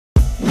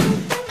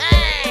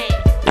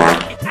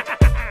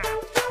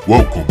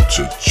Welcome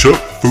to Chuck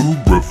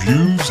Food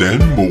Reviews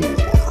and more.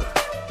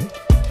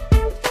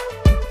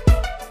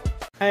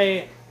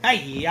 Hey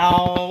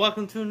y'all,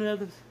 welcome to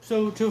another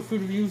episode of Chuck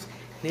Food Reviews.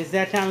 And it's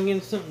that time I'm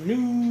getting something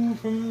new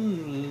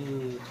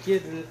from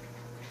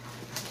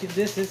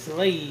this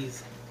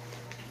Lay's.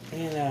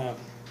 And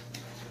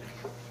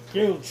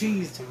grilled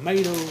cheese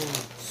tomato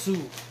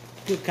soup.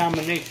 Good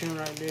combination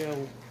right there.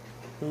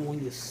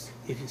 If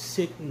you're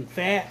sick and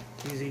fat,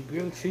 you eat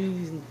grilled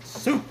cheese and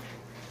soup.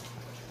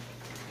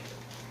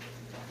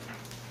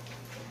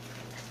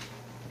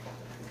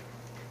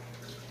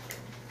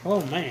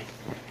 Oh man.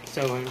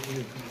 So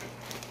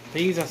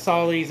I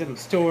saw these in the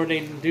store.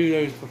 They do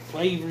those for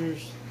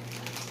flavors.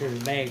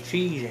 There's a bag of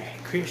cheese,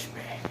 crispy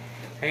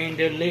and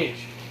delicious,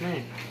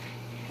 man,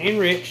 and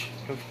rich.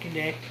 Don't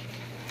forget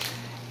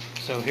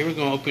that. So here we're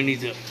gonna open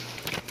these up.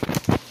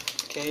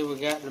 Okay, we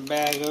got the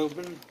bag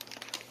open.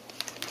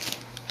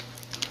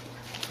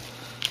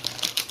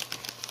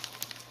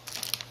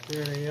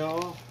 There they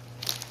are.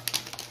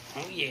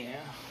 Oh yeah.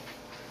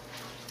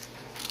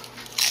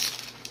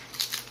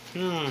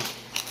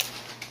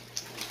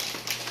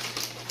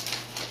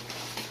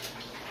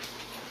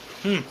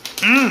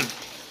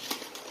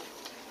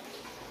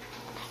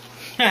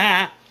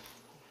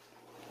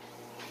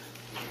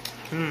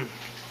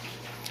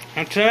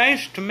 And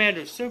today's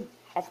tomato soup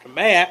off the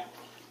bat.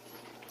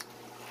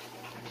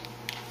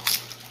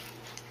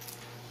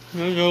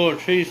 There's a little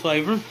cheese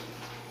flavor.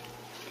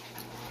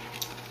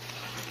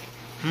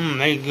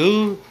 They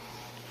good.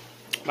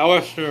 I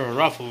wish there were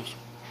Ruffles.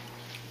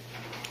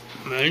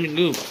 They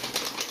good.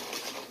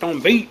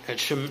 Don't beat a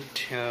cheese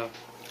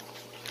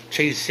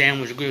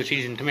sandwich, grilled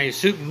cheese and tomato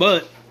soup,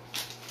 but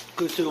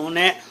good soup on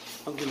that.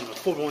 I'll give them a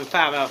 4.5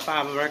 out of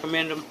 5. I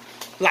recommend them.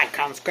 Like,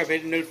 comment, subscribe,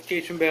 hit the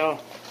notification bell.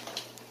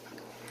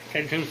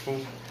 Stay tuned for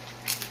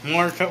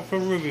more Chuck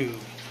Food Reviews.